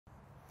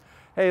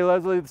Hey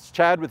Leslie, this is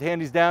Chad with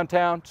Handy's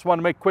Downtown. Just want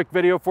to make a quick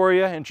video for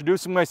you,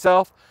 introducing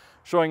myself,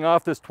 showing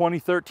off this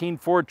 2013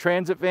 Ford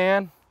Transit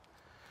van.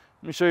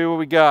 Let me show you what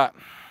we got.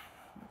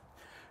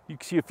 You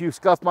can see a few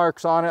scuff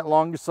marks on it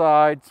along the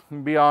sides. I'm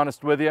gonna be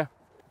honest with you.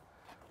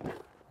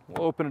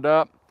 We'll open it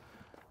up.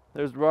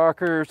 There's the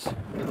rockers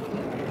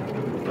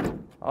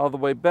all the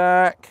way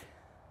back.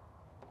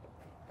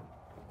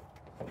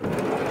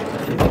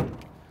 A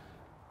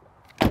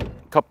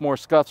couple more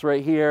scuffs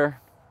right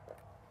here.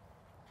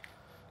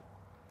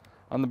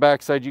 On the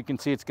back side, you can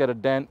see it's got a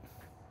dent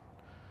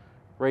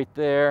right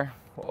there.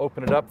 We'll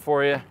open it up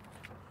for you.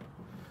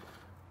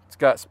 It's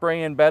got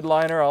spray-in bed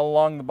liner all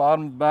along the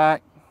bottom and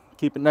back.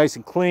 Keep it nice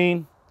and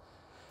clean,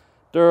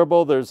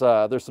 durable. There's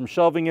some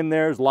shelving in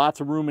there. There's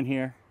lots of room in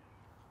here.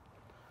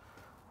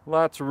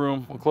 Lots of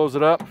room. We'll close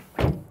it up.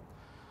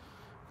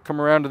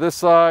 Come around to this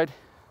side.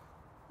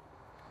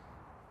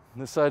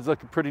 This side's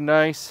looking pretty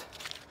nice.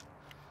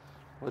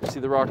 Let's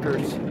see the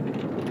rockers.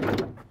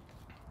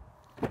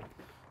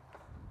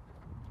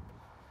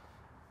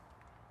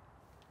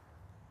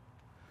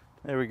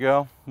 There we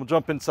go. We'll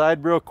jump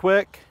inside real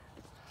quick.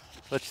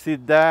 Let you see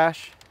the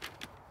dash.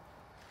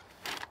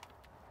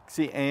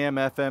 See AM,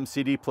 FM,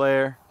 CD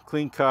player,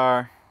 clean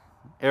car,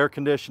 air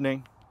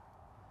conditioning.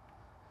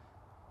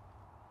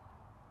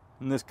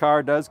 And this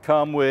car does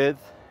come with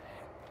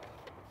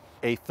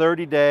a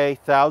 30-day,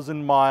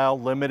 1,000-mile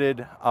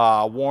limited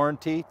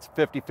warranty. It's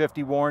a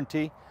 50-50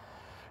 warranty.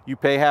 You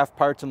pay half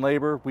parts and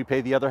labor. We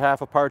pay the other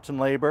half of parts and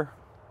labor.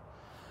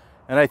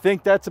 And I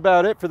think that's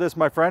about it for this,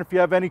 my friend. If you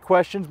have any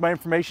questions, my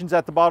information's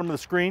at the bottom of the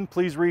screen.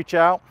 Please reach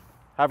out.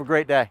 Have a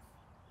great day.